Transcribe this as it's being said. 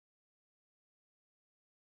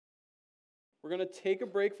We're going to take a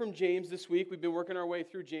break from James this week. We've been working our way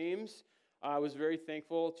through James. I was very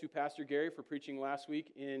thankful to Pastor Gary for preaching last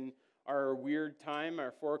week in our weird time,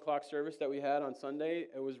 our 4 o'clock service that we had on Sunday.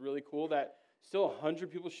 It was really cool that still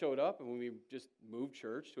 100 people showed up, and we just moved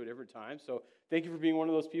church to a different time. So thank you for being one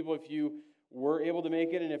of those people. If you were able to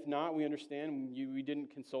make it, and if not, we understand. We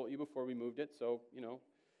didn't consult you before we moved it, so,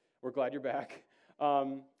 we're glad you're back.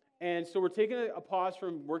 And so we're taking a pause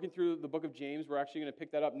from working through the book of James. We're actually going to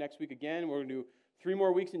pick that up next week again. We're going to do 3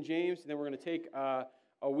 more weeks in James, and then we're going to take a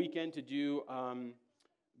weekend to do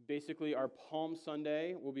basically our Palm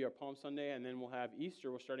Sunday. Will be our Palm Sunday, and then we'll have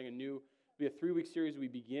Easter. We're starting it'll be a 3-week series. We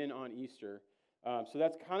begin on Easter. So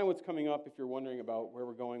that's kind of what's coming up if you're wondering about where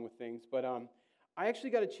we're going with things. But I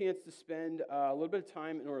actually got a chance to spend a little bit of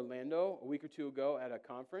time in Orlando a week or 2 ago at a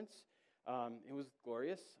conference. It was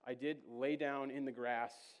glorious. I did lay down in the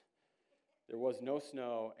grass. There was no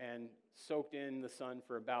snow, and soaked in the sun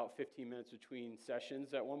for about 15 minutes between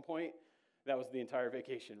sessions at one point. That was the entire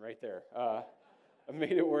vacation right there. I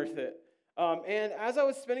made it worth it. And as I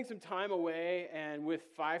was spending some time away and with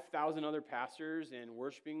 5,000 other pastors and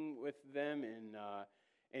worshiping with them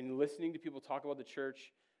and listening to people talk about the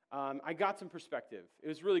church, I got some perspective. It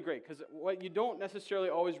was really great because what you don't necessarily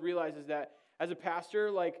always realize is that as a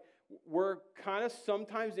pastor, we're kind of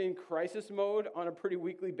sometimes in crisis mode on a pretty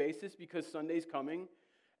weekly basis because Sunday's coming.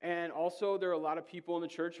 And also there are a lot of people in the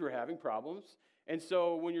church who are having problems. And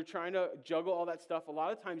so when you're trying to juggle all that stuff, a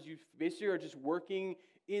lot of times you basically are just working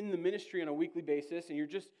in the ministry on a weekly basis, and you're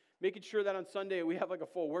just making sure that on Sunday we have a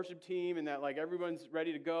full worship team and that everyone's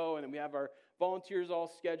ready to go, and then we have our volunteers all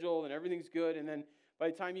scheduled and everything's good. And then by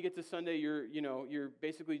the time you get to Sunday, you're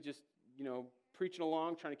basically just preaching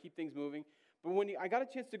along, trying to keep things moving. But when I got a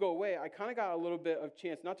chance to go away, I kind of got a little bit of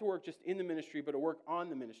chance not to work just in the ministry, but to work on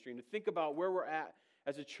the ministry and to think about where we're at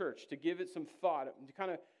as a church, to give it some thought, and to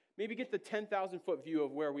kind of maybe get the 10,000-foot view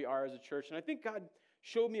of where we are as a church. And I think God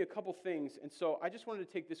showed me a couple things. And so I just wanted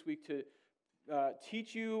to take this week to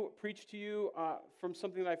preach to you from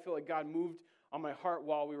something that I feel like God moved on my heart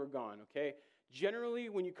while we were gone, okay? Generally,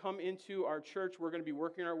 when you come into our church, we're going to be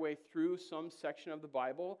working our way through some section of the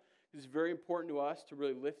Bible. It's very important to us to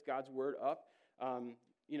really lift God's word up.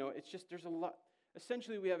 It's just, there's a lot.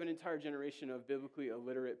 Essentially, we have an entire generation of biblically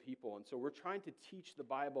illiterate people, and so we're trying to teach the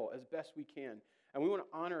Bible as best we can, and we want to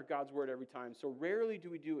honor God's word every time. So rarely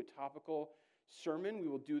do we do a topical sermon. We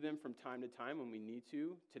will do them from time to time when we need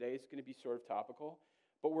to. Today is going to be sort of topical,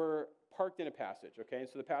 but we're parked in a passage, okay? And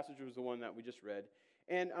so the passage was the one that we just read.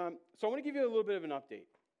 And so I want to give you a little bit of an update.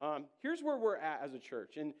 Here's where we're at as a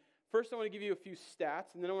church. And first, I want to give you a few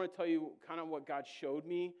stats, and then I want to tell you kind of what God showed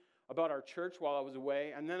me about our church while I was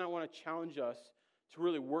away, and then I want to challenge us to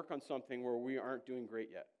really work on something where we aren't doing great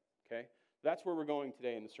yet, okay? That's where we're going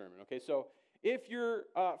today in the sermon, okay? So if you're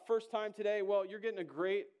first time today, well, you're getting a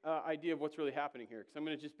great idea of what's really happening here, because I'm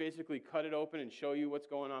going to just basically cut it open and show you what's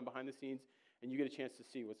going on behind the scenes, and you get a chance to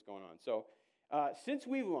see what's going on. So since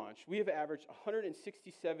we've launched, we have averaged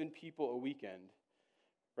 167 people a weekend,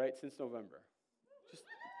 right, since November.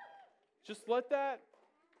 Just let that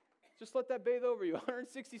bathe over you.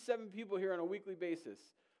 167 people here on a weekly basis,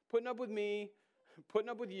 putting up with me, putting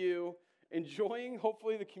up with you, enjoying,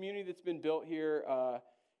 hopefully, the community that's been built here,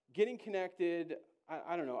 getting connected.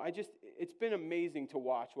 I don't know. It's been amazing to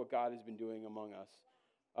watch what God has been doing among us.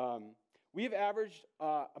 We have averaged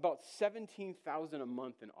about 17,000 a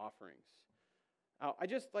month in offerings. I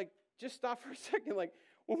just stop for a second.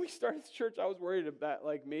 When we started this church, I was worried about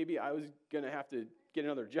maybe I was going to have to get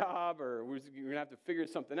another job, or we were going to have to figure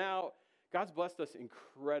something out. God's blessed us in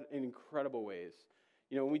incredible ways.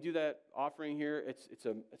 When we do that offering here, it's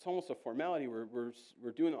almost a formality. We're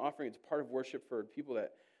doing the offering. It's part of worship for people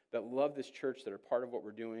that love this church, that are part of what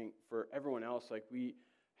we're doing. For everyone else, we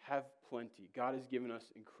have plenty. God has given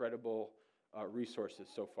us incredible resources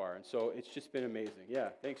so far, and so it's just been amazing.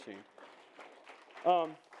 Yeah, thanks, Shane.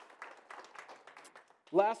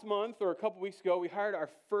 Last month, or a couple weeks ago, we hired our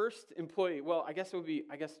first employee. Well, technically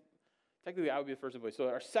I would be the first employee. So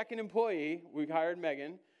our second employee, we hired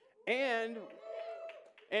Megan, and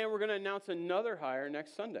we're going to announce another hire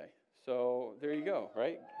next Sunday. So there you go,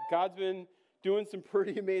 right? God's been doing some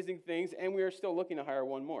pretty amazing things, and we are still looking to hire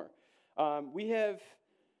one more. We have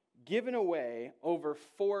given away over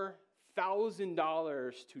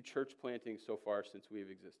 $4,000 to church planting so far since we've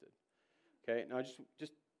existed. Okay, now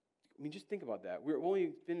just think about that. We've only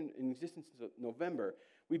been in existence since November.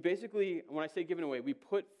 We basically, when I say given away, we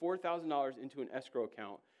put $4,000 into an escrow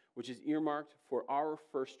account, which is earmarked for our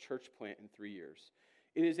first church plant in 3 years.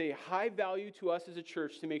 It is a high value to us as a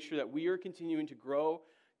church to make sure that we are continuing to grow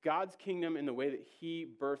God's kingdom in the way that He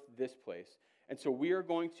birthed this place. And so we are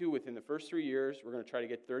going to, within the first 3 years, we're going to try to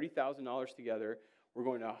get $30,000 together. We're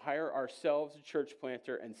going to hire ourselves a church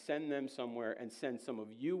planter and send them somewhere and send some of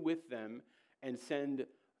you with them and send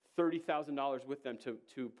 $30,000 with them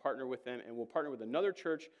to partner with them. And we'll partner with another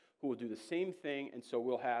church who will do the same thing. And so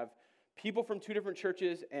we'll have people from 2 different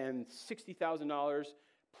churches and $60,000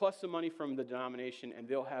 plus some money from the denomination, and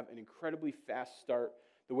they'll have an incredibly fast start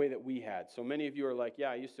the way that we had. So many of you are like,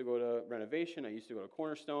 yeah, I used to go to Renovation, I used to go to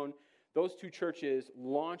Cornerstone. Those 2 churches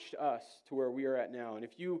launched us to where we are at now. And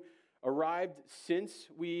if you arrived since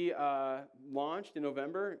we launched in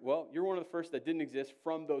November, well, you're one of the first that didn't exist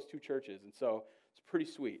from those 2 churches. And so it's pretty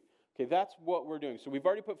sweet. Okay, that's what we're doing. So we've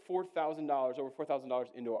already put over $4,000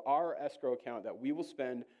 into our escrow account that we will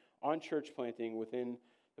spend on church planting within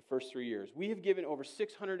the first 3 years. We have given over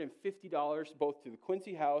 $650 both to the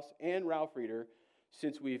Quincy House and Ralph Reeder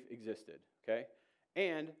since we've existed, okay?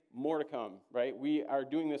 And more to come, right? We are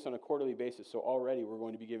doing this on a quarterly basis, so already we're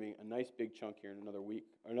going to be giving a nice big chunk here in another week,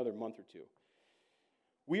 or another month or 2.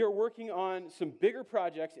 We are working on some bigger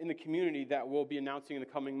projects in the community that we'll be announcing in the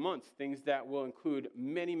coming months, things that will include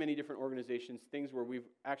many, many different organizations, things where we've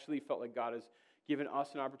actually felt like God has given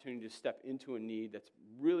us an opportunity to step into a need that's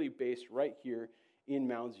really based right here in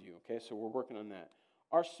Mounds View, okay? So we're working on that.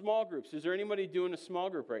 Our small groups, is there anybody doing a small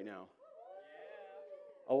group right now?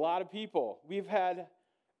 A lot of people. We've had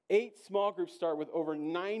 8 small groups start with over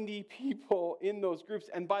 90 people in those groups.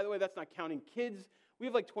 And by the way, that's not counting kids. We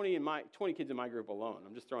have like 20 kids in my group alone.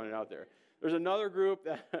 I'm just throwing it out there. There's another group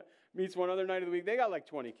that meets one other night of the week. They got like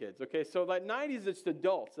 20 kids, okay? So like 90 is just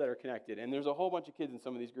adults that are connected. And there's a whole bunch of kids in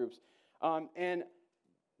some of these groups. And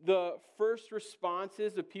the first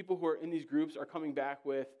responses of people who are in these groups are coming back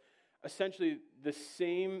with essentially the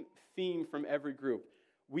same theme from every group.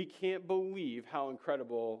 We can't believe how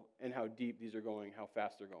incredible and how deep these are going, how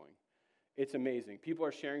fast they're going. It's amazing. People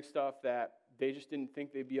are sharing stuff that they just didn't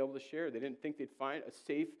think they'd be able to share. They didn't think they'd find a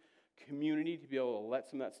safe community to be able to let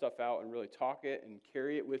some of that stuff out and really talk it and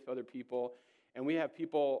carry it with other people. And we have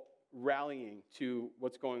people rallying to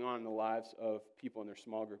what's going on in the lives of people in their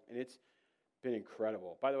small group. And it's been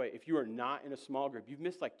incredible. By the way, if you are not in a small group, you've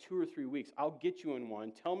missed like 2 or 3 weeks, I'll get you in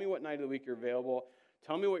one. Tell me what night of the week you're available.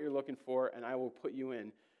 Tell me what you're looking for, and I will put you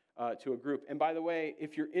in to a group. And by the way,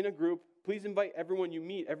 if you're in a group, please invite everyone you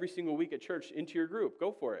meet every single week at church into your group.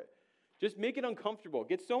 Go for it. Just make it uncomfortable.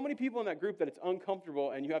 Get so many people in that group that it's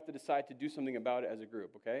uncomfortable, and you have to decide to do something about it as a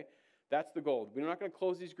group, okay? That's the goal. We're not going to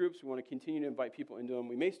close these groups. We want to continue to invite people into them.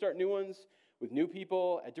 We may start new ones with new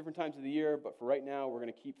people at different times of the year, but for right now, we're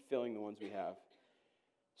going to keep filling the ones we have.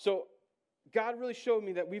 So God really showed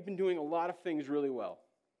me that we've been doing a lot of things really well.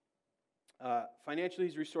 Financially,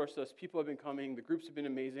 He's resourced us. People have been coming. The groups have been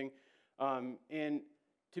amazing. And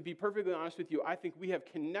to be perfectly honest with you, I think we have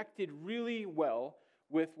connected really well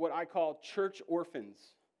with what I call church orphans.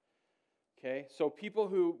 Okay, so people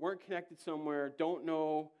who weren't connected somewhere, don't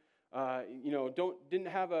know, didn't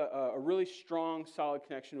have a really strong, solid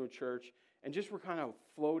connection to a church, and just were kind of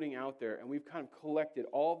floating out there. And we've kind of collected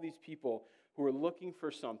all of these people who are looking for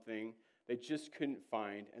something they just couldn't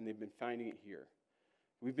find, and they've been finding it here.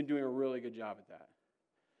 We've been doing a really good job at that.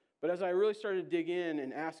 But as I really started to dig in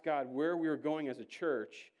and ask God where we were going as a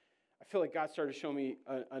church, I feel like God started to show me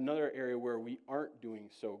another area where we aren't doing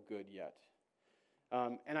so good yet.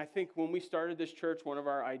 And I think when we started this church, one of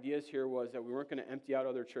our ideas here was that we weren't going to empty out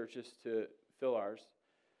other churches to fill ours,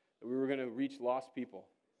 that we were going to reach lost people.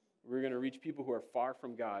 We were going to reach people who are far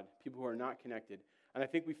from God, people who are not connected. And I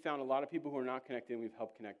think we found a lot of people who are not connected, and we've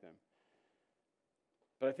helped connect them.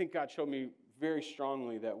 But I think God showed me very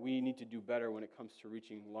strongly that we need to do better when it comes to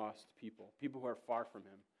reaching lost people, people who are far from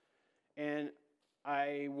Him. And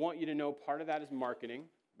I want you to know part of that is marketing,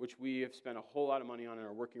 which we have spent a whole lot of money on and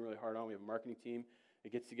are working really hard on. We have a marketing team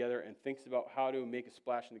that gets together and thinks about how to make a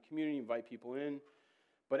splash in the community, invite people in.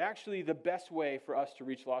 But actually, the best way for us to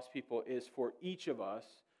reach lost people is for each of us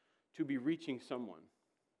to be reaching someone.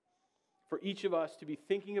 For each of us to be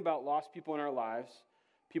thinking about lost people in our lives,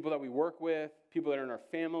 people that we work with, people that are in our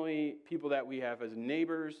family, people that we have as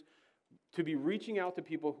neighbors, to be reaching out to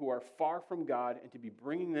people who are far from God and to be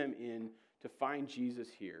bringing them in to find Jesus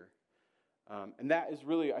here. And that is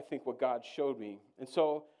really, I think, what God showed me. And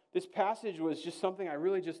so this passage was just something I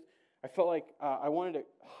felt like I wanted to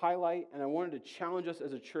highlight, and I wanted to challenge us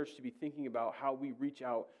as a church to be thinking about how we reach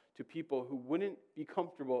out to people who wouldn't be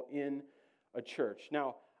comfortable in a church.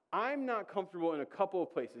 Now, I'm not comfortable in a couple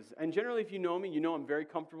of places. And generally, if you know me, you know I'm very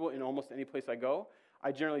comfortable in almost any place I go.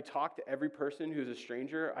 I generally talk to every person who's a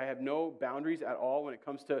stranger. I have no boundaries at all when it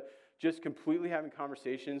comes to just completely having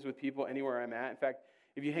conversations with people anywhere I'm at. In fact,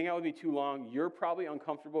 if you hang out with me too long, you're probably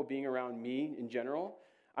uncomfortable being around me in general.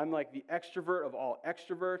 I'm like the extrovert of all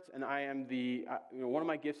extroverts, and I am one of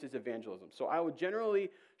my gifts is evangelism. So I would generally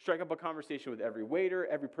strike up a conversation with every waiter,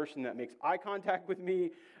 every person that makes eye contact with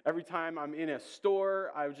me. Every time I'm in a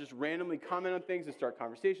store, I would just randomly comment on things and start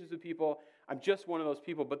conversations with people. I'm just one of those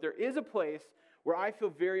people. But there is a place where I feel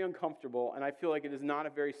very uncomfortable, and I feel like it is not a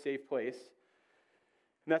very safe place,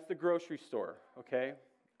 and that's the grocery store, okay?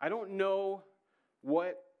 I don't know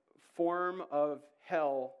what form of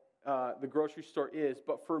hell the grocery store is,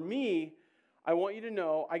 but for me, I want you to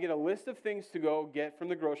know I get a list of things to go get from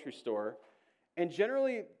the grocery store, and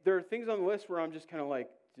generally there are things on the list where I'm just kind of like,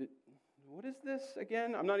 what is this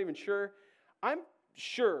again? I'm not even sure. I'm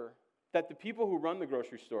sure that the people who run the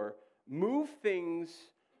grocery store move things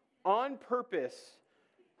on purpose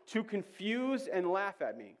to confuse and laugh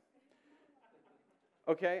at me.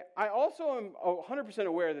 Okay? I also am 100%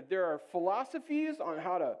 aware that there are philosophies on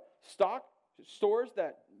how to stock stores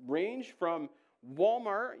that range from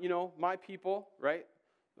Walmart, my people, right?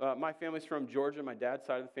 My family's from Georgia, my dad's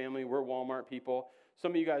side of the family, we're Walmart people.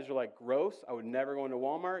 Some of you guys are like, gross, I would never go into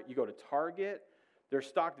Walmart. You go to Target, they're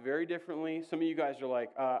stocked very differently. Some of you guys are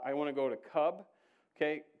like, I want to go to Cub.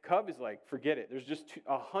 Okay, Cub is like, forget it. There's just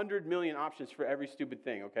 100 million options for every stupid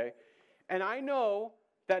thing, okay? And I know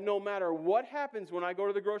that no matter what happens when I go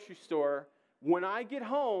to the grocery store, when I get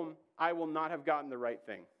home, I will not have gotten the right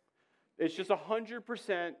thing. It's just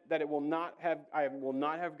 100% that I will not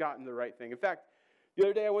have gotten the right thing. In fact, the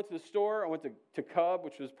other day I went to the store, I went to Cub,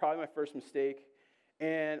 which was probably my first mistake,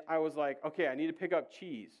 and I was like, okay, I need to pick up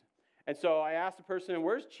cheese. And so I asked the person,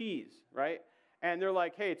 where's cheese, right? And they're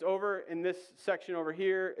like, hey, it's over in this section over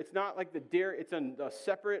here. It's not like the dairy, it's in a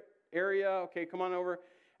separate area. Okay, come on over.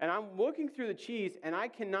 And I'm looking through the cheese, and I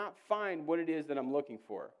cannot find what it is that I'm looking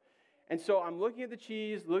for. And so I'm looking at the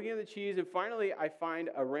cheese, and finally I find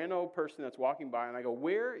a random person that's walking by, and I go,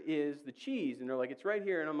 where is the cheese? And they're like, it's right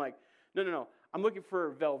here. And I'm like, no, I'm looking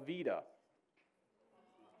for Velveeta.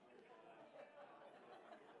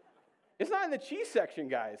 It's not in the cheese section,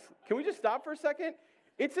 guys. Can we just stop for a second?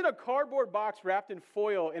 It's in a cardboard box wrapped in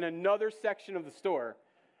foil in another section of the store.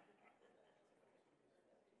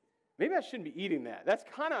 Maybe I shouldn't be eating that. That's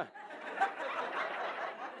kind of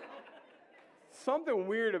something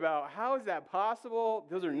weird about how is that possible?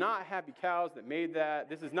 Those are not happy cows that made that.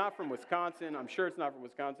 This is not from Wisconsin. I'm sure it's not from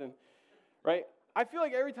Wisconsin, right? I feel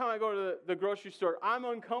like every time I go to the grocery store, I'm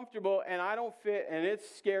uncomfortable and I don't fit and it's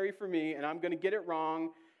scary for me and I'm going to get it wrong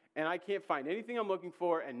and I can't find anything I'm looking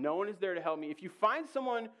for and no one is there to help me. If you find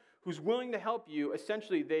someone who's willing to help you,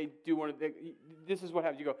 essentially they do this is what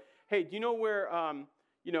happens. You go, hey, do you know where,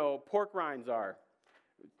 pork rinds are?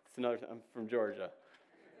 It's another, I'm from Georgia.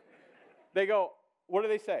 They go, what do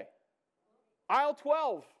they say? Aisle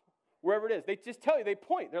 12, wherever it is. They just tell you, they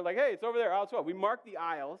point. They're like, hey, it's over there, aisle 12. We mark the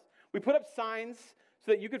aisles. We put up signs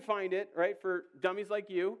so that you could find it, right, for dummies like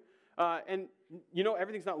you. And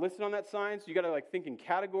everything's not listed on that sign, so you got to think in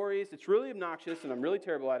categories. It's really obnoxious, and I'm really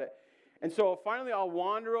terrible at it. And so finally, I'll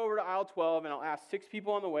wander over to aisle 12, and I'll ask 6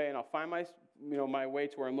 people on the way, and I'll find my way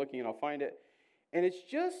to where I'm looking, and I'll find it. And it's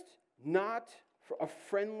just not a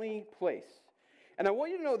friendly place. And I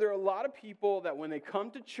want you to know there are a lot of people that when they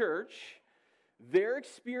come to church, their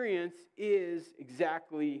experience is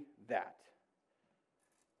exactly that.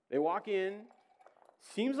 They walk in,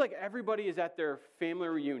 seems like everybody is at their family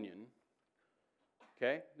reunion.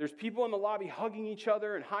 Okay? There's people in the lobby hugging each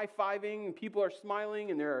other and high-fiving, and people are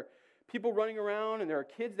smiling, and there are people running around, and there are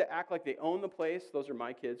kids that act like they own the place. Those are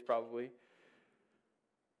my kids, probably.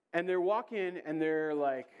 And they walk in, and they're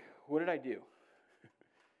like, what did I do?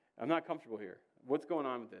 I'm not comfortable here. What's going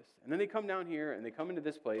on with this? And then they come down here, and they come into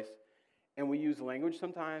this place, and we use language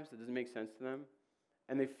sometimes that doesn't make sense to them,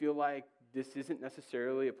 and they feel like this isn't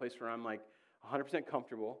necessarily a place where I'm 100%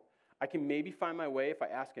 comfortable. I can maybe find my way if I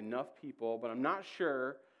ask enough people, but I'm not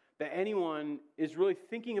sure that anyone is really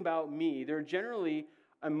thinking about me. They're generally,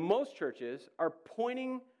 most churches, are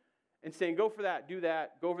pointing and saying, go for that, do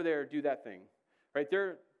that, go over there, do that thing. Right?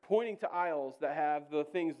 They're pointing to aisles that have the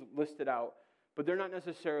things listed out, but they're not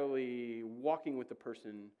necessarily walking with the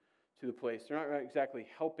person to the place. They're not exactly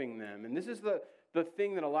helping them. And this is the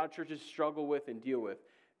thing that a lot of churches struggle with and deal with.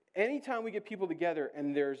 Anytime we get people together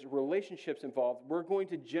and there's relationships involved, we're going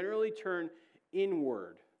to generally turn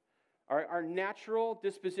inward. Our natural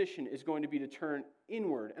disposition is going to be to turn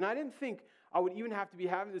inward. And I didn't think I would even have to be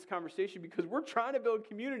having this conversation because we're trying to build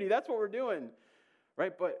community. That's what we're doing,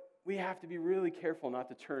 right? But we have to be really careful not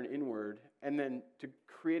to turn inward and then to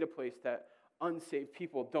create a place that unsaved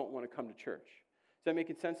people don't want to come to church. Is that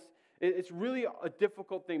making sense? It's really a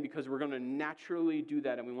difficult thing because we're going to naturally do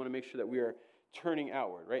that, and we want to make sure that we are turning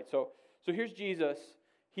outward, right? So here's Jesus.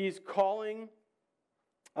 He's calling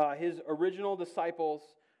his original disciples,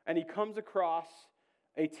 and he comes across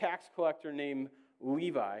a tax collector named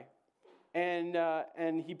Levi,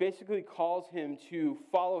 and he basically calls him to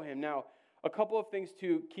follow him. Now, a couple of things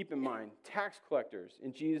to keep in mind. Tax collectors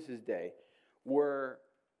in Jesus' day were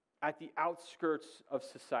at the outskirts of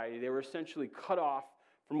society. They were essentially cut off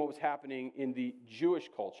from what was happening in the Jewish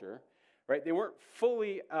culture, right? They weren't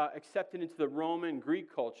fully accepted into the Roman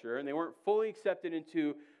Greek culture, and they weren't fully accepted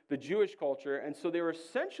into the Jewish culture, and so they were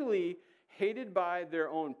essentially hated by their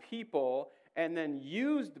own people and then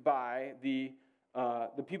used by the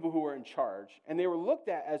people who were in charge. And they were looked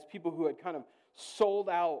at as people who had kind of sold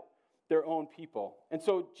out their own people. And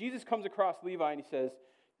so Jesus comes across Levi, and he says,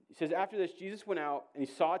 after this, Jesus went out, and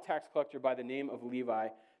he saw a tax collector by the name of Levi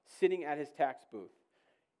sitting at his tax booth.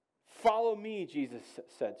 "Follow me," Jesus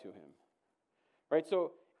said to him. Right?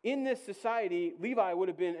 So in this society, Levi would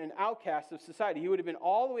have been an outcast of society. He would have been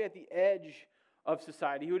all the way at the edge of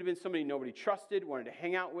society. He would have been somebody nobody trusted, wanted to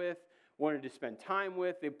hang out with, wanted to spend time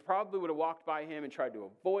with. They probably would have walked by him and tried to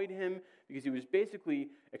avoid him because he was basically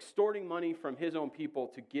extorting money from his own people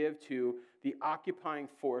to give to the occupying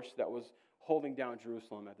force that was holding down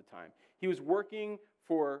Jerusalem at the time. He was working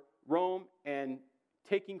for Rome and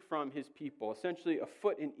taking from his people, essentially a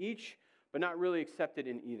foot in each, but not really accepted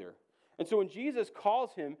in either. And so when Jesus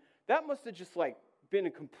calls him, that must have just been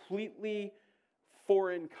a completely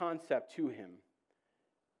foreign concept to him.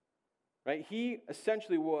 Right? He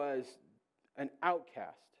essentially was an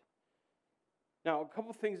outcast. Now, a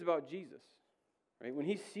couple things about Jesus. Right? When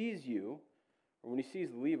he sees you, or when he sees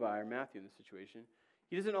Levi or Matthew in this situation,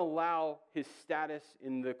 he doesn't allow his status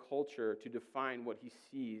in the culture to define what he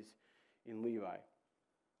sees in Levi.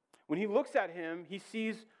 When he looks at him, he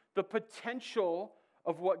sees the potential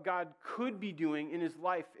of what God could be doing in his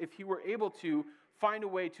life if he were able to find a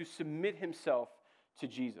way to submit himself to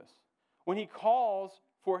Jesus. When he calls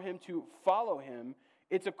for him to follow him,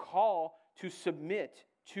 it's a call to submit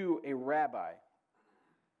to a rabbi.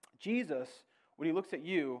 Jesus, when he looks at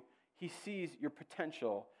you, he sees your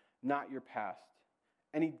potential, not your past.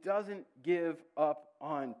 And he doesn't give up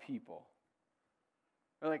on people.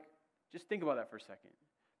 Just think about that for a second.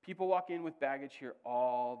 People walk in with baggage here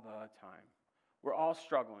all the time. We're all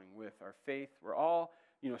struggling with our faith. We're all,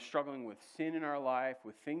 struggling with sin in our life,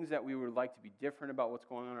 with things that we would like to be different about what's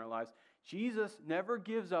going on in our lives. Jesus never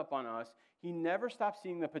gives up on us. He never stops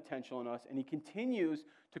seeing the potential in us, and he continues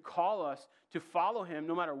to call us to follow him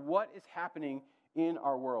no matter what is happening in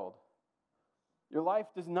our world. Your life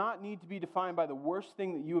does not need to be defined by the worst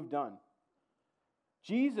thing that you have done.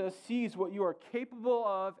 Jesus sees what you are capable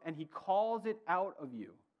of, and he calls it out of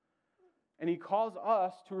you. And he calls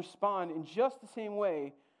us to respond in just the same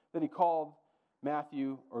way that he called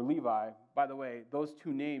Matthew or Levi. By the way, those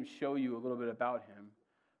two names show you a little bit about him.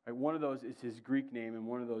 Right? One of those is his Greek name, and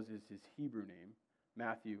one of those is his Hebrew name,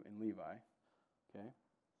 Matthew and Levi. Okay?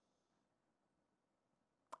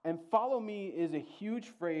 And follow me is a huge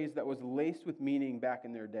phrase that was laced with meaning back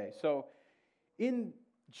in their day. So in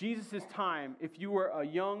Jesus' time, if you were a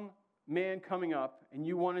young man coming up and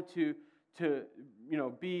you wanted to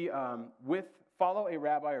follow a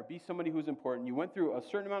rabbi or be somebody who's important, you went through a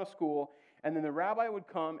certain amount of school, and then the rabbi would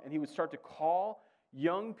come and he would start to call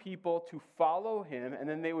young people to follow him, and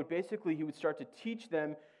then he would start to teach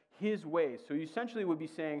them his ways. So you essentially would be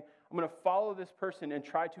saying, I'm going to follow this person and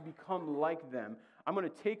try to become like them. I'm going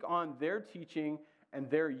to take on their teaching, and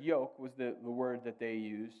their yoke was the word that they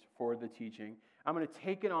used for the teaching. I'm going to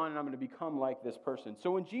take it on, and I'm going to become like this person.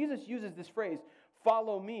 So when Jesus uses this phrase,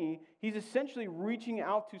 follow me, he's essentially reaching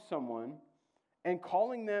out to someone and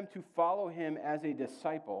calling them to follow him as a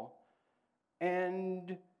disciple.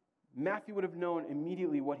 And Matthew would have known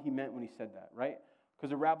immediately what he meant when he said that, right?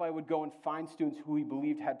 Because a rabbi would go and find students who he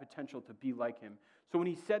believed had potential to be like him. So when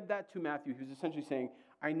he said that to Matthew, he was essentially saying,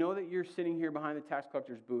 I know that you're sitting here behind the tax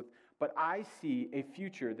collector's booth, but I see a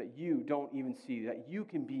future that you don't even see, that you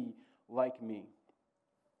can be like me.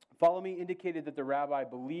 Follow me indicated that the rabbi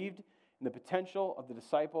believed in the potential of the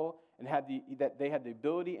disciple and that they had the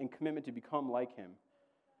ability and commitment to become like him.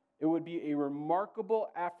 It would be a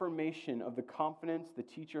remarkable affirmation of the confidence the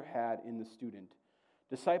teacher had in the student.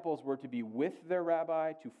 Disciples were to be with their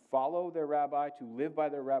rabbi, to follow their rabbi, to live by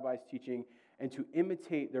their rabbi's teaching, and to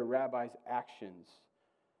imitate their rabbi's actions.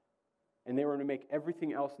 And they were to make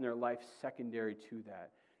everything else in their life secondary to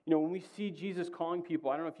that. When we see Jesus calling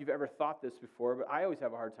people, I don't know if you've ever thought this before, but I always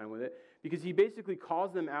have a hard time with it, because he basically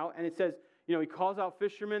calls them out, and it says, he calls out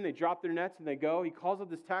fishermen, they drop their nets and they go. He calls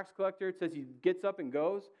out this tax collector, it says he gets up and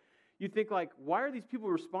goes. You think why are these people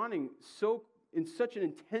responding in such an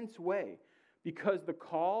intense way? Because the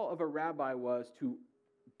call of a rabbi was to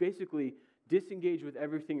basically disengage with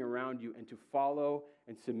everything around you and to follow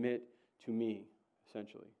and submit to me,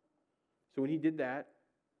 essentially. So when he did that,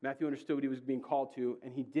 Matthew understood what he was being called to,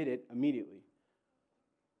 and he did it immediately.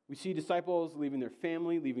 We see disciples leaving their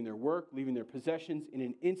family, leaving their work, leaving their possessions in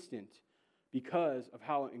an instant because of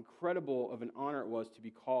how incredible of an honor it was to be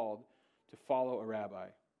called to follow a rabbi.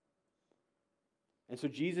 And so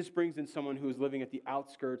Jesus brings in someone who is living at the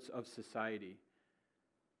outskirts of society.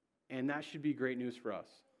 And that should be great news for us,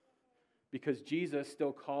 because Jesus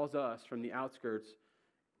still calls us from the outskirts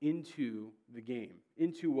into the game,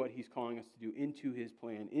 into what he's calling us to do, into his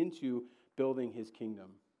plan, into building his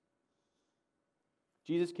kingdom.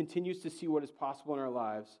 Jesus continues to see what is possible in our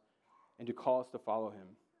lives and to call us to follow him.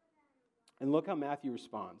 And look how Matthew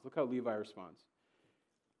responds. Look how Levi responds.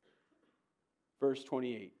 Verse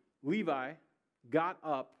 28. Levi got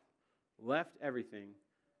up, left everything,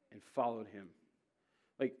 and followed him.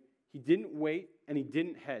 Like, he didn't wait and he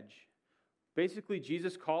didn't hedge. Basically,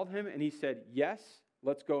 Jesus called him and he said, yes,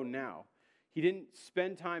 let's go now. He didn't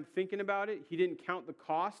spend time thinking about it. He didn't count the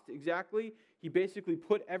cost exactly. He basically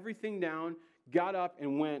put everything down, got up,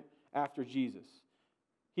 and went after Jesus.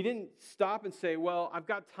 He didn't stop and say, well, I've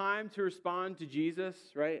got time to respond to Jesus,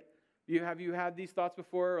 right? Have you had these thoughts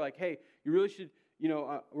before? Like, hey, you really should,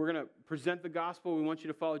 we're going to present the gospel. We want you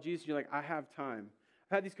to follow Jesus. You're like, I have time.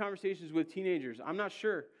 I've had these conversations with teenagers. I'm not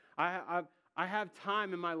sure. I have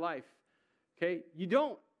time in my life. Okay? You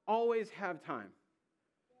don't always have time.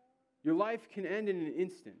 Your life can end in an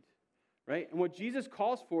instant, right? And what Jesus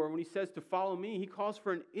calls for when he says to follow me, he calls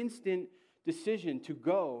for an instant decision to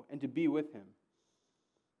go and to be with him.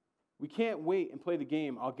 We can't wait and play the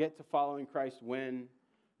game, I'll get to following Christ when.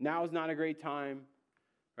 Now is not a great time,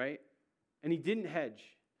 right? And he didn't hedge.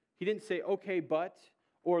 He didn't say, okay, but,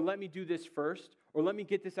 or let me do this first, or let me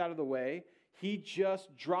get this out of the way. He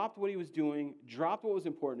just dropped what he was doing, dropped what was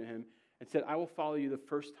important to him, and said, I will follow you the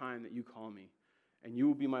first time that you call me, and you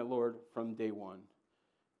will be my Lord from day one.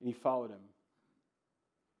 And he followed him.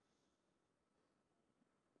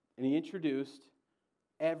 And he introduced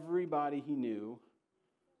everybody he knew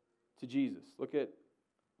to Jesus. Look at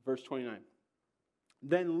verse 29.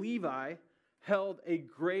 Then Levi held a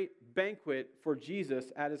great banquet for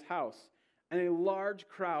Jesus at his house, and a large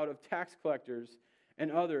crowd of tax collectors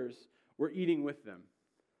and others were eating with them.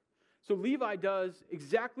 So Levi does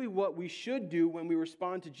exactly what we should do when we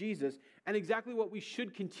respond to Jesus, and exactly what we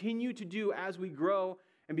should continue to do as we grow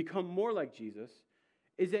and become more like Jesus,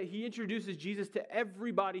 is that he introduces Jesus to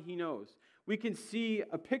everybody he knows. We can see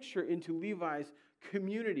a picture into Levi's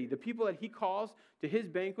community. The people that he calls to his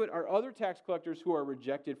banquet are other tax collectors who are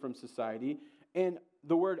rejected from society, and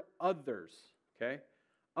the word others, okay?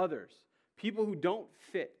 Others. People who don't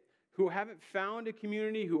fit, who haven't found a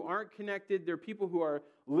community, who aren't connected. They're people who are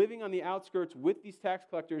living on the outskirts with these tax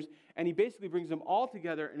collectors, and he basically brings them all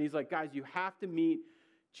together, and he's like, guys, you have to meet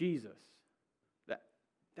Jesus.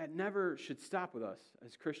 That never should stop with us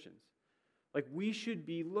as Christians. Like, we should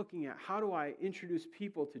be looking at, how do I introduce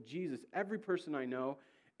people to Jesus? Every person I know,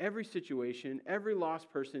 every situation, every lost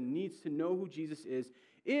person needs to know who Jesus is.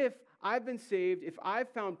 If I've been saved, if I've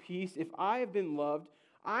found peace, if I have been loved,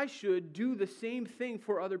 I should do the same thing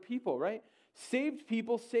for other people, right? Saved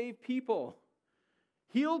people save people.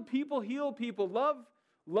 Healed people heal people.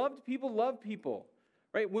 Loved people love people,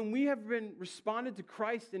 right? When we have been responded to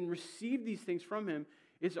Christ and received these things from him,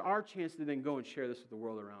 it's our chance to then go and share this with the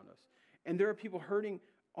world around us. And there are people hurting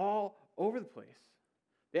all over the place.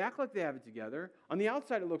 They act like they have it together. On the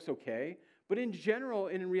outside, it looks okay. But in general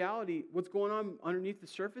and in reality, what's going on underneath the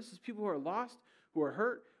surface is people who are lost, who are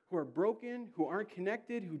hurt, who are broken, who aren't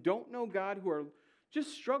connected, who don't know God, who are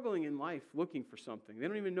just struggling in life looking for something. They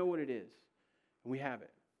don't even know what it is. And we have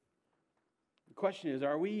it. The question is,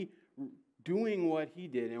 are we doing what he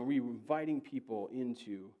did, and are we inviting people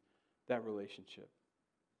into that relationship?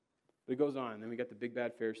 But it goes on. Then we got the big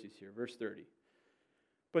bad Pharisees here. Verse 30.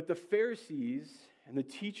 But the Pharisees and the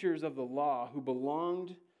teachers of the law who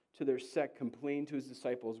belonged to their sect complained to his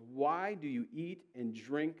disciples, why do you eat and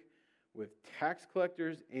drink with tax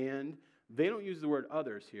collectors and, they don't use the word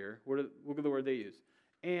others here. Look at the word they use.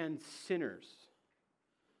 And sinners.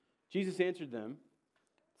 Jesus answered them,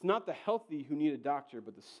 it's not the healthy who need a doctor,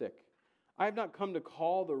 but the sick. I have not come to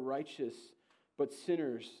call the righteous, but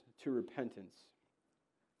sinners to repentance.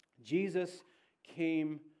 Jesus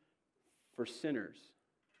came for sinners.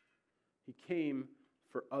 He came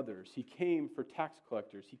for others. He came for tax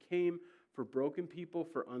collectors. He came for broken people,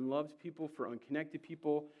 for unloved people, for unconnected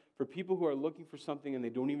people, for people who are looking for something and they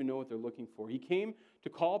don't even know what they're looking for. He came to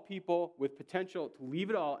call people with potential to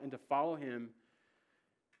leave it all and to follow him.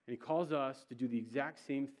 And he calls us to do the exact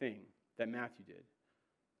same thing that Matthew did,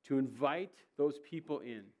 to invite those people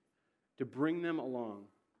in, to bring them along.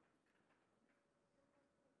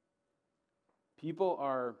 People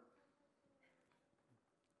are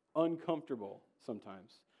uncomfortable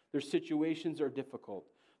sometimes. Their situations are difficult.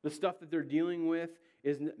 The stuff that they're dealing with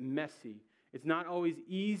is messy. It's not always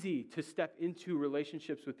easy to step into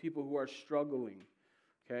relationships with people who are struggling,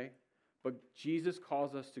 okay? But Jesus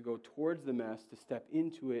calls us to go towards the mess, to step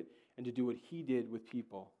into it, and to do what he did with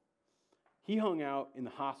people. He hung out in the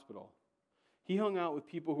hospital. He hung out with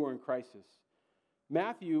people who are in crisis.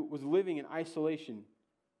 Matthew was living in isolation.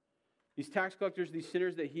 These tax collectors, these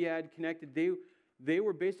sinners that he had connected, they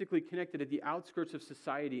were basically connected at the outskirts of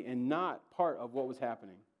society and not part of what was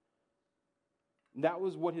happening. That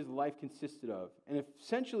was what his life consisted of. And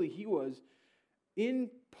essentially, he was in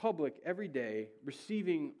public every day,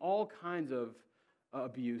 receiving all kinds of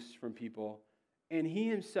abuse from people. And he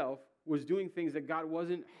himself was doing things that God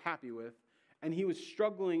wasn't happy with. And he was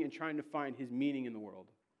struggling and trying to find his meaning in the world.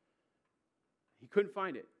 He couldn't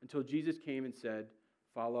find it until Jesus came and said,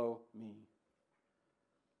 "Follow me."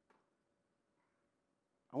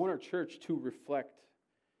 I want our church to reflect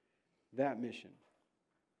that mission.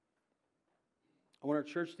 I want our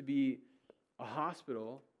church to be a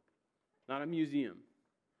hospital, not a museum.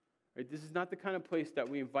 Right? This is not the kind of place that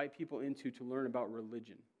we invite people into to learn about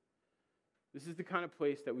religion. This is the kind of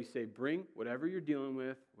place that we say, bring whatever you're dealing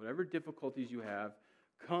with, whatever difficulties you have,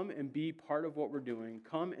 come and be part of what we're doing.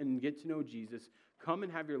 Come and get to know Jesus. Come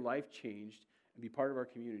and have your life changed and be part of our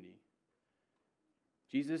community.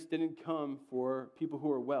 Jesus didn't come for people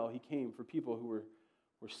who are well. He came for people who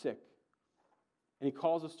were sick. And he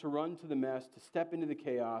calls us to run to the mess, to step into the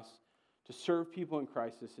chaos, to serve people in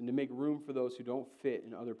crisis, and to make room for those who don't fit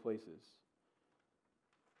in other places.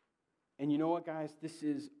 And you know what, guys? This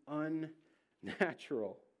is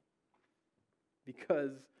unnatural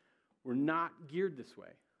because we're not geared this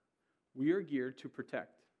way. We are geared to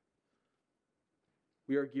protect.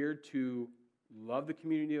 We are geared to love the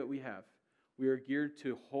community that we have. We are geared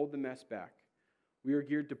to hold the mess back. We are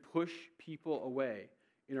geared to push people away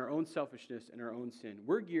in our own selfishness and our own sin.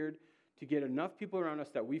 We're geared to get enough people around us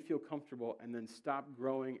that we feel comfortable and then stop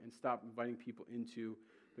growing and stop inviting people into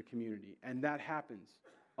the community. And that happens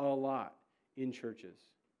a lot in churches.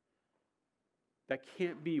 That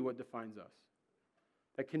can't be what defines us.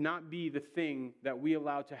 That cannot be the thing that we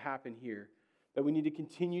allow to happen here. That we need to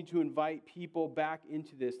continue to invite people back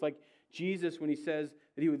into this. Like Jesus, when he says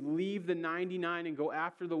that he would leave the 99 and go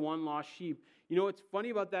after the one lost sheep. You know what's funny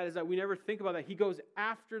about that is that we never think about that. He goes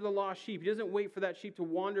after the lost sheep. He doesn't wait for that sheep to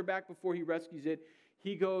wander back before he rescues it.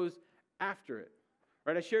 He goes after it.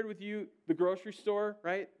 Right? I shared with you the grocery store,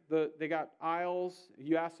 right? They got aisles.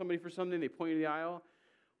 You ask somebody for something, they point you to the aisle.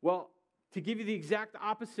 Well, to give you the exact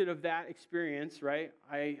opposite of that experience, right?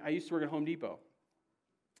 I used to work at Home Depot.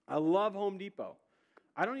 I love Home Depot.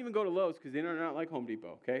 I don't even go to Lowe's because they're not like Home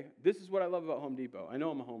Depot, okay? This is what I love about Home Depot. I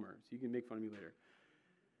know I'm a homer, so you can make fun of me later.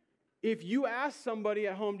 If you ask somebody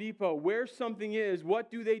at Home Depot where something is, what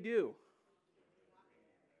do? They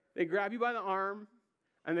grab you by the arm,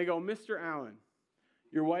 and they go, "Mr. Allen,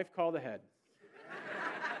 your wife called ahead.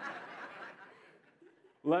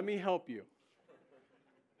 Let me help you."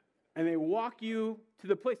 And they walk you to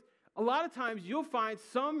the place. A lot of times, you'll find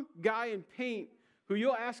some guy in paint who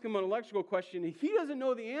you'll ask him an electrical question, and he doesn't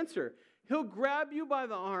know the answer. He'll grab you by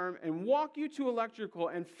the arm and walk you to electrical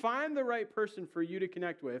and find the right person for you to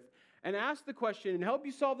connect with and ask the question and help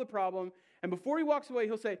you solve the problem. And before he walks away,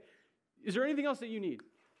 he'll say, "Is there anything else that you need?"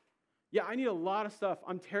 "Yeah, I need a lot of stuff.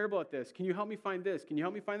 I'm terrible at this. Can you help me find this? Can you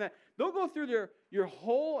help me find that?" They'll go through your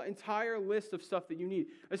whole entire list of stuff that you need.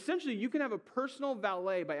 Essentially, you can have a personal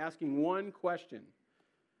valet by asking one question.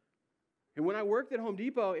 And when I worked at Home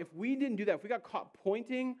Depot, if we didn't do that, if we got caught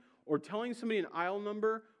pointing or telling somebody an aisle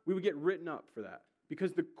number, we would get written up for that.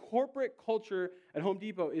 Because the corporate culture at Home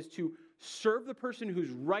Depot is to serve the person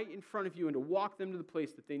who's right in front of you and to walk them to the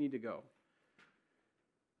place that they need to go.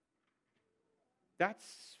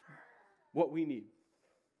 That's what we need.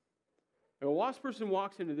 If a lost person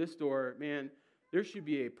walks into this door, man, there should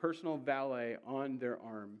be a personal valet on their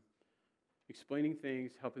arm, explaining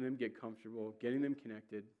things, helping them get comfortable, getting them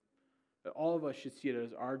connected. That all of us should see it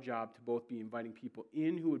as our job to both be inviting people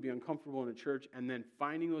in who would be uncomfortable in a church and then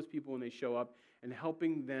finding those people when they show up and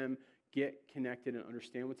helping them get connected and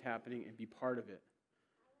understand what's happening and be part of it.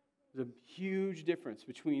 There's a huge difference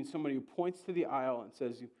between somebody who points to the aisle and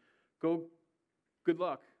says, "Go, good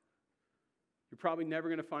luck. You're probably never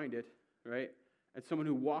going to find it," right? And someone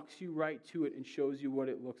who walks you right to it and shows you what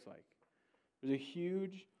it looks like. There's a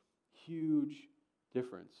huge, huge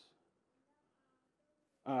difference.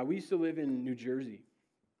 We used to live in New Jersey.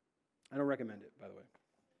 I don't recommend it, by the way.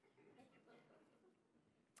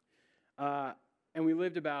 And we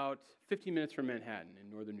lived about 15 minutes from Manhattan in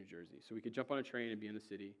northern New Jersey. So we could jump on a train and be in the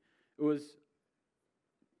city. It was,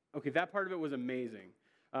 okay, that part of it was amazing.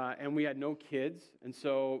 And we had no kids. And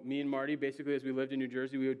so me and Marty, basically, as we lived in New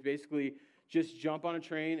Jersey, we would basically just jump on a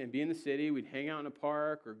train and be in the city. We'd hang out in a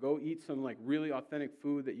park or go eat some like really authentic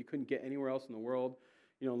food that you couldn't get anywhere else in the world,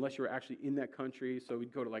 unless you were actually in that country. So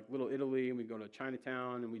we'd go to like Little Italy and we'd go to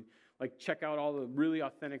Chinatown and we'd like check out all the really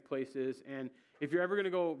authentic places. And if you're ever going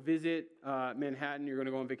to go visit Manhattan, you're going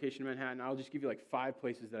to go on vacation to Manhattan, I'll just give you like 5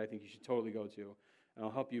 places that I think you should totally go to. And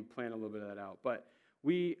I'll help you plan a little bit of that out. But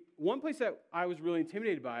one place that I was really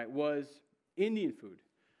intimidated by was Indian food.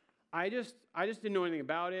 I just didn't know anything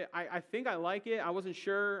about it. I think I like it. I wasn't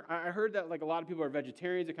sure. I heard that like a lot of people are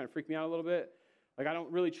vegetarians. It kind of freaked me out a little bit. Like I don't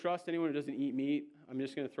really trust anyone who doesn't eat meat. I'm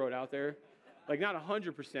just going to throw it out there. Like not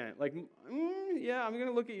 100%. Like, yeah, I'm going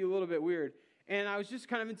to look at you a little bit weird. And I was just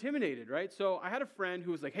kind of intimidated, right? So I had a friend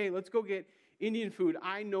who was like, hey, let's go get Indian food.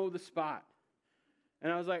 I know the spot.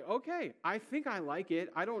 And I was like, okay, I think I like it.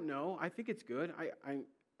 I don't know. I think it's good. I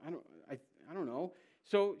don't know.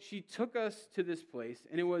 So she took us to this place,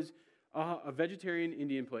 and it was a vegetarian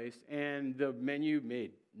Indian place, and the menu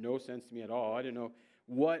made no sense to me at all. I didn't know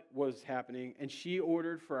what was happening. And she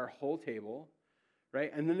ordered for our whole table,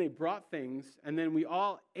 right? And then they brought things, and then we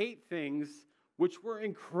all ate things which were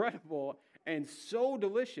incredible and so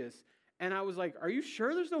delicious. And I was like, are you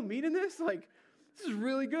sure there's no meat in this? Like, this is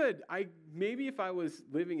really good. Maybe if I was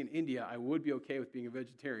living in India, I would be okay with being a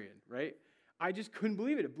vegetarian, right? I just couldn't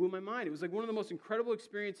believe it. It blew my mind. It was like one of the most incredible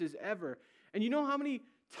experiences ever. And you know how many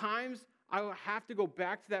times I will have to go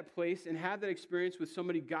back to that place and have that experience with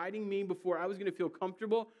somebody guiding me before I was going to feel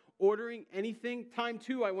comfortable ordering anything? Time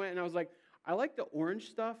 2, I went and I was like, I like the orange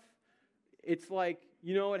stuff. It's like,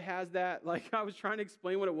 it has that, like I was trying to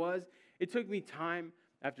explain what it was. It took me time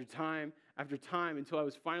after time after time until I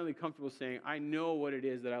was finally comfortable saying, I know what it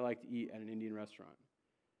is that I like to eat at an Indian restaurant.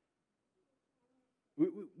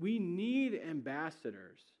 We need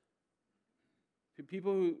ambassadors.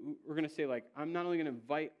 People who are going to say, like, I'm not only going to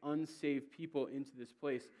invite unsaved people into this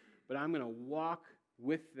place, but I'm going to walk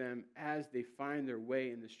with them as they find their way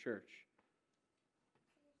in this church.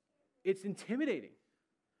 It's intimidating.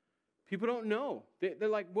 People don't know. They're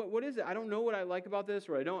like, what is it? I don't know what I like about this,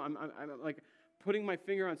 or I don't. I'm like putting my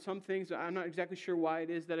finger on some things. I'm not exactly sure why it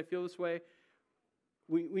is that I feel this way.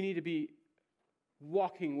 We need to be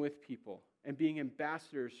walking with people and being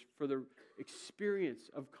ambassadors for the experience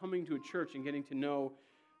of coming to a church and getting to know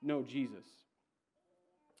Jesus.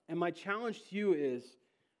 And my challenge to you is,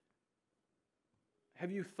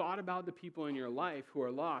 have you thought about the people in your life who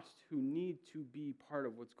are lost, who need to be part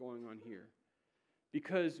of what's going on here?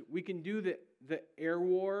 Because we can do the air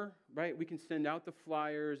war, right? We can send out the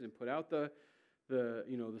flyers and put out the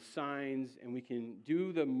signs, and we can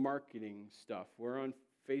do the marketing stuff. We're on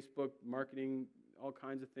Facebook marketing all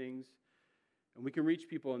kinds of things. And we can reach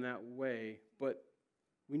people in that way, but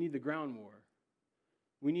we need the ground war.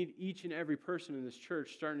 We need each and every person in this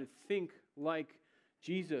church starting to think like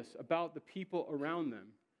Jesus about the people around them.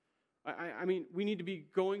 I mean, we need to be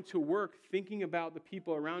going to work thinking about the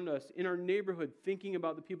people around us, in our neighborhood thinking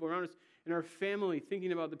about the people around us, in our family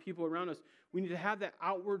thinking about the people around us. We need to have that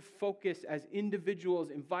outward focus as individuals,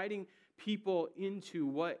 inviting people into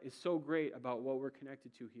what is so great about what we're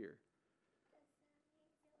connected to here.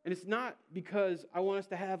 And it's not because I want us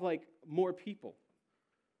to have like more people.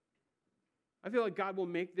 I feel like God will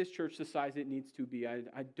make this church the size it needs to be. I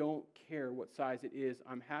don't care what size it is.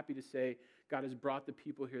 I'm happy to say God has brought the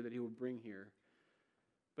people here that he will bring here.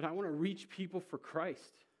 But I want to reach people for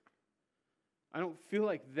Christ. I don't feel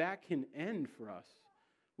like that can end for us.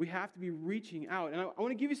 We have to be reaching out. And I want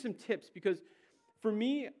to give you some tips, because for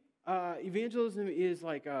me, evangelism is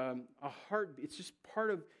like a heart. It's just part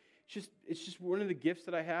of It's just one of the gifts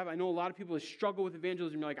that I have. I know a lot of people that struggle with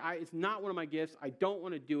evangelism. You're like, it's not one of my gifts. I don't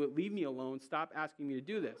want to do it. Leave me alone. Stop asking me to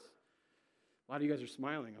do this. A lot of you guys are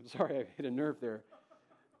smiling. I'm sorry, I hit a nerve there.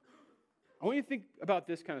 I want you to think about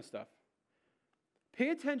this kind of stuff. Pay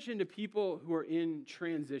attention to people who are in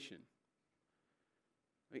transition.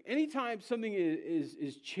 Like anytime something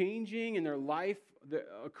is changing in their life,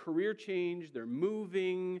 a career change, they're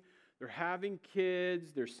moving, they're having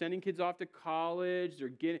kids, they're sending kids off to college,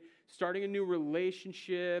 they're starting a new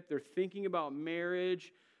relationship, they're thinking about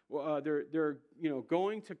marriage, they're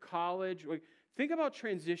going to college. Like, think about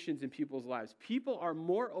transitions in people's lives. People are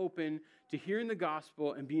more open to hearing the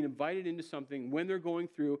gospel and being invited into something when they're going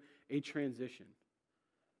through a transition.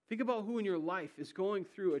 Think about who in your life is going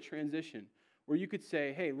through a transition where you could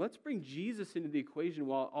say, hey, let's bring Jesus into the equation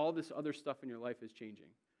while all this other stuff in your life is changing.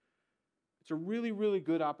 It's a really, really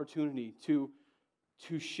good opportunity to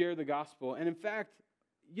to share the gospel. And in fact,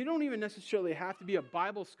 you don't even necessarily have to be a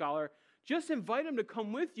Bible scholar. Just invite them to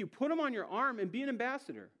come with you. Put them on your arm and be an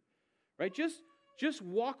ambassador, right? Just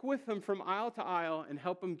walk with them from aisle to aisle and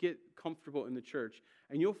help them get comfortable in the church.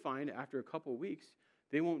 And you'll find after a couple of weeks,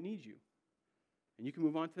 they won't need you. And you can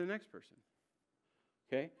move on to the next person,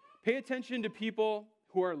 okay? Pay attention to people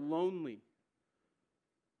who are lonely.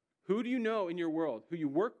 Who do you know in your world? Who you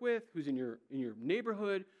work with, who's in your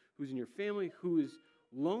neighborhood, who's in your family, who is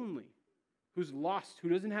lonely, who's lost, who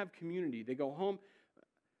doesn't have community. They go home.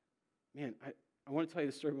 Man, I want to tell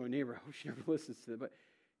you the story about my neighbor. I hope she never listens to it. But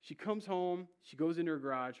she comes home, she goes into her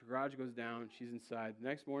garage goes down, she's inside. The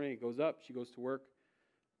next morning, it goes up, she goes to work.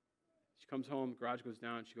 She comes home, garage goes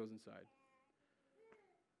down, she goes inside.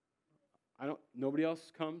 Nobody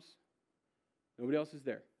else comes. Nobody else is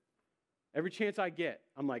there. Every chance I get,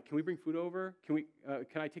 I'm like, can we bring food over? Can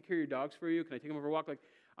I take care of your dogs for you? Can I take them over a walk? Like,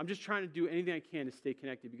 I'm just trying to do anything I can to stay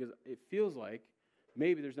connected because it feels like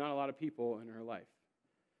maybe there's not a lot of people in her life.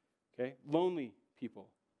 Okay? Lonely people.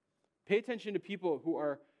 Pay attention to people who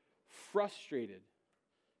are frustrated.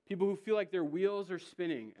 People who feel like their wheels are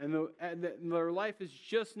spinning and their life is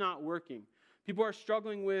just not working. People who are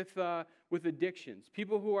struggling with addictions.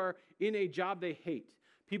 People who are in a job they hate.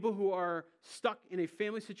 People who are stuck in a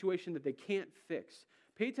family situation that they can't fix.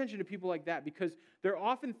 Pay attention to people like that because they're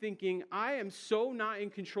often thinking, I am so not in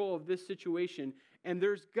control of this situation, and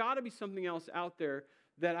there's got to be something else out there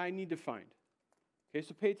that I need to find. Okay,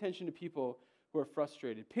 so pay attention to people who are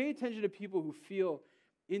frustrated. Pay attention to people who feel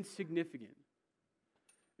insignificant.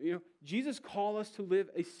 You know, Jesus called us to live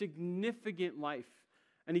a significant life,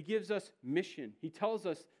 and he gives us mission. He tells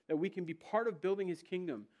us that we can be part of building his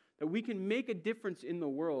kingdom, that we can make a difference in the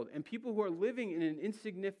world. And people who are living in an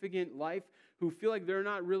insignificant life, who feel like they're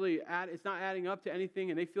not really it's not adding up to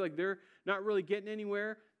anything, and they feel like they're not really getting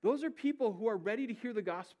anywhere, those are people who are ready to hear the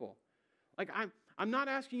gospel. Like, I'm not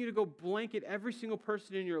asking you to go blanket every single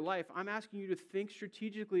person in your life. I'm asking you to think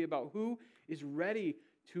strategically about who is ready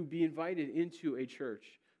to be invited into a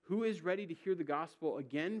church, who is ready to hear the gospel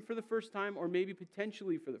again for the first time, or maybe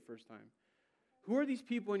potentially for the first time. Who are these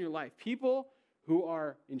people in your life? People who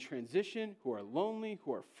are in transition, who are lonely,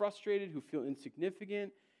 who are frustrated, who feel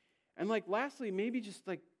insignificant. And like lastly, maybe just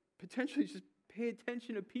like potentially just pay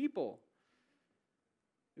attention to people.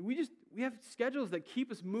 We have schedules that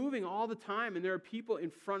keep us moving all the time, and there are people in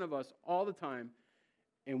front of us all the time,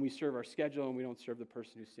 and we serve our schedule and we don't serve the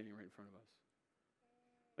person who's standing right in front of us.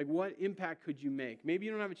 Like, what impact could you make? Maybe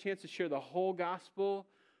you don't have a chance to share the whole gospel,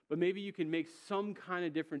 but maybe you can make some kind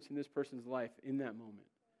of difference in this person's life in that moment.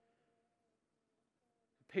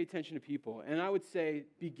 Pay attention to people. And I would say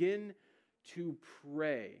begin to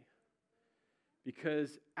pray,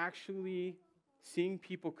 because actually seeing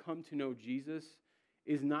people come to know Jesus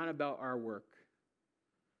is not about our work.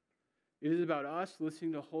 It is about us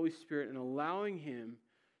listening to the Holy Spirit and allowing him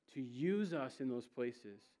to use us in those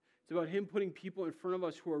places. It's about him putting people in front of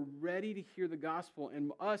us who are ready to hear the gospel,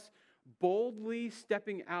 and us boldly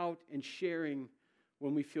stepping out and sharing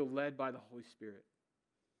when we feel led by the Holy Spirit.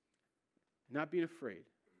 Not being afraid,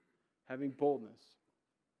 having boldness.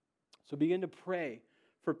 So begin to pray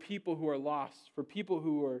for people who are lost, for people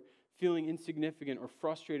who are feeling insignificant or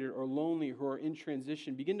frustrated or lonely, who are in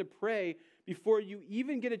transition. Begin to pray before you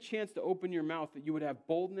even get a chance to open your mouth, that you would have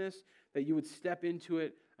boldness, that you would step into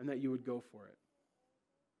it, and that you would go for it.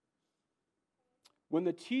 When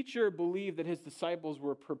the teacher believed that his disciples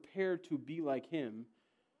were prepared to be like him,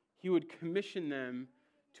 he would commission them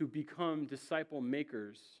to become disciple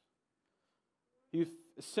makers. He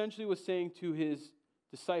essentially was saying to his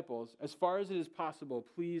disciples, as far as it is possible,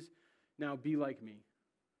 please now be like me.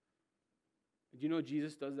 Do you know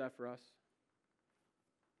Jesus does that for us?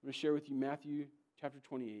 I'm going to share with you Matthew chapter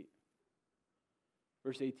 28,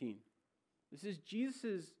 verse 18. This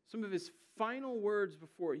is some of his final words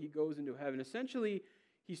before he goes into heaven. Essentially,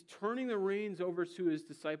 he's turning the reins over to his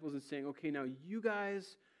disciples and saying, okay, now you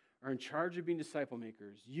guys are in charge of being disciple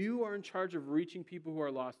makers. You are in charge of reaching people who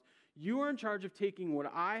are lost. You are in charge of taking what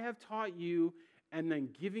I have taught you and then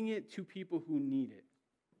giving it to people who need it.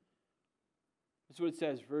 That's what it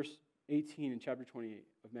says, verse 18 in chapter 28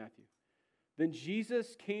 of Matthew. Then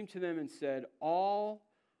Jesus came to them and said, all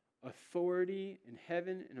authority in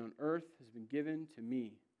heaven and on earth has been given to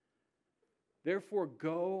me. Therefore,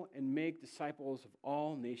 go and make disciples of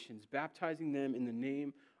all nations, baptizing them in the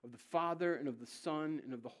name of the Father and of the Son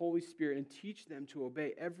and of the Holy Spirit, and teach them to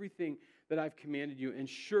obey everything that I've commanded you. And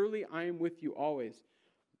surely I am with you always,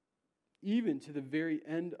 even to the very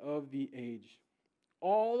end of the age.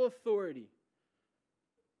 All authority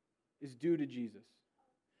is due to Jesus.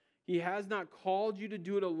 He has not called you to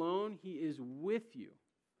do it alone. He is with you.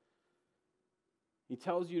 He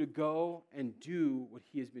tells you to go and do what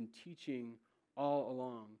he has been teaching all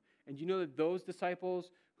along. And you know that those disciples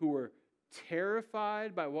who were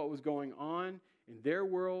terrified by what was going on in their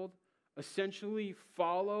world essentially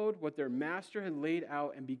followed what their master had laid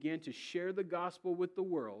out and began to share the gospel with the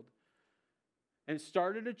world and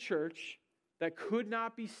started a church that could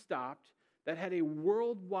not be stopped, that had a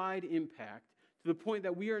worldwide impact, to the point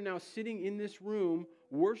that we are now sitting in this room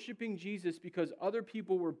worshiping Jesus because other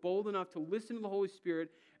people were bold enough to listen to the Holy Spirit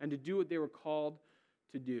and to do what they were called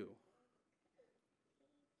to do.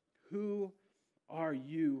 Who are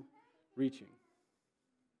you reaching?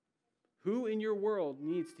 Who in your world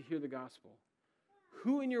needs to hear the gospel?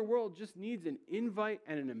 Who in your world just needs an invite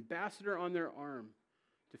and an ambassador on their arm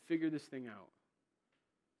to figure this thing out?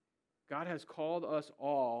 God has called us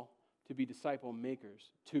all to be disciple makers,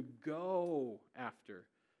 to go after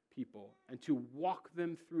people and to walk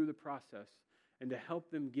them through the process and to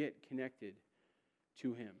help them get connected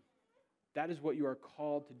to him. That is what you are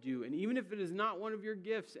called to do. And even if it is not one of your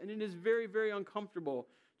gifts and it is very, very uncomfortable,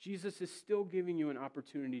 Jesus is still giving you an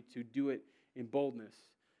opportunity to do it in boldness,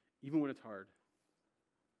 even when it's hard.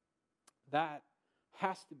 That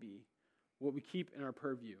has to be what we keep in our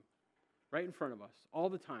purview, right in front of us, all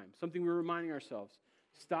the time. Something we're reminding ourselves.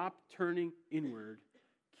 Stop turning inward.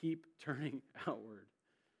 Keep turning outward.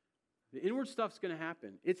 The inward stuff's going to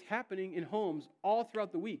happen. It's happening in homes all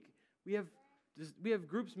throughout the week. We have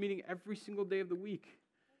groups meeting every single day of the week,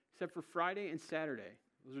 except for Friday and Saturday.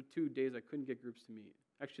 Those are 2 days I couldn't get groups to meet.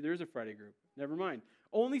 Actually, there is a Friday group. Never mind.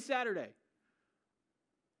 Only Saturday.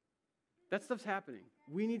 That stuff's happening.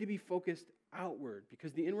 We need to be focused outward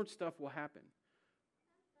because the inward stuff will happen.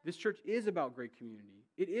 This church is about great community.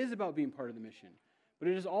 It is about being part of the mission. But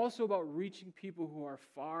it is also about reaching people who are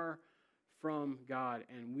far from God,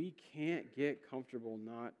 and we can't get comfortable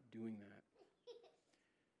not doing that.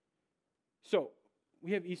 So,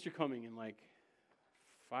 we have Easter coming in like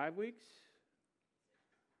 5 weeks?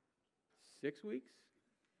 6 weeks?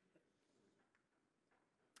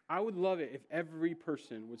 I would love it if every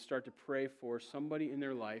person would start to pray for somebody in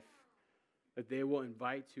their life that they will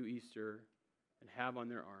invite to Easter and have on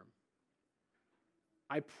their arm.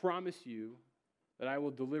 I promise you that I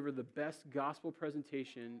will deliver the best gospel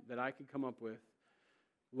presentation that I could come up with,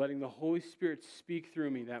 letting the Holy Spirit speak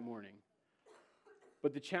through me that morning.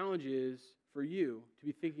 But the challenge is for you to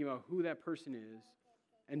be thinking about who that person is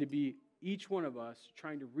and to be, each one of us,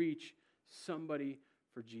 trying to reach somebody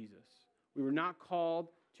for Jesus. We were not called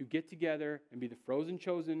to get together and be the frozen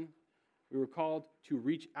chosen. We were called to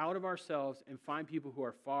reach out of ourselves and find people who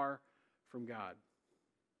are far from God.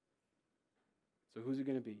 So who's it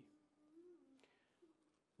going to be?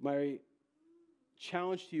 My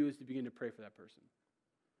challenge to you is to begin to pray for that person.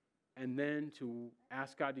 And then to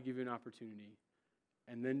ask God to give you an opportunity.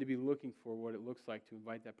 And then to be looking for what it looks like to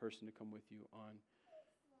invite that person to come with you on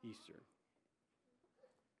Easter.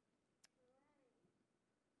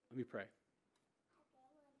 Let me pray.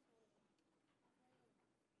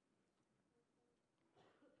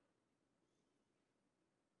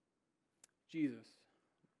 Jesus,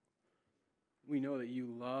 we know that you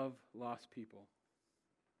love lost people.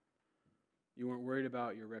 You weren't worried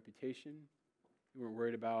about your reputation. You weren't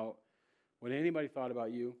worried about what anybody thought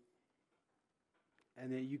about you.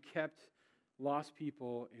 And that you kept lost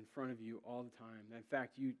people in front of you all the time. In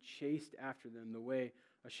fact, you chased after them the way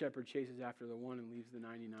a shepherd chases after the one and leaves the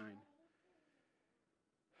 99.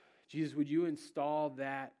 Jesus, would you install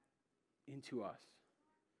that into us?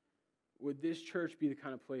 Would this church be the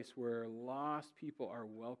kind of place where lost people are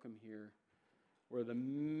welcome here? Where the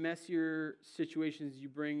messier situations you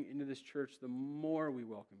bring into this church, the more we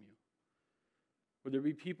welcome you. Would there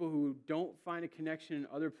be people who don't find a connection in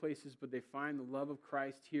other places, but they find the love of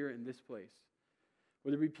Christ here in this place?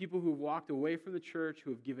 Would there be people who have walked away from the church,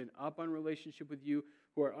 who have given up on relationship with you,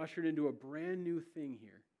 who are ushered into a brand new thing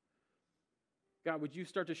here? God, would you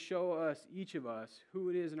start to show us, each of us, who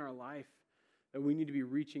it is in our life that we need to be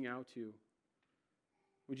reaching out to?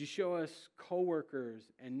 Would you show us coworkers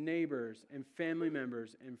and neighbors and family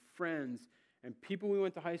members and friends and people we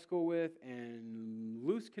went to high school with and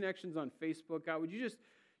loose connections on Facebook? God, would you just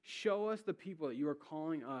show us the people that you are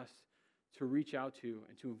calling us to reach out to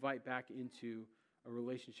and to invite back into a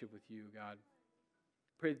relationship with you, God?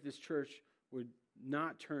 Pray that this church would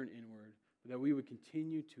not turn inward, but that we would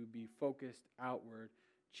continue to be focused outward,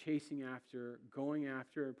 chasing after, going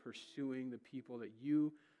after, pursuing the people that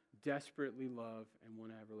you desperately love and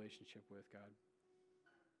want to have a relationship with, God.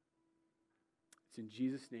 It's in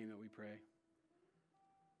Jesus' name that we pray.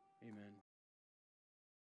 Amen.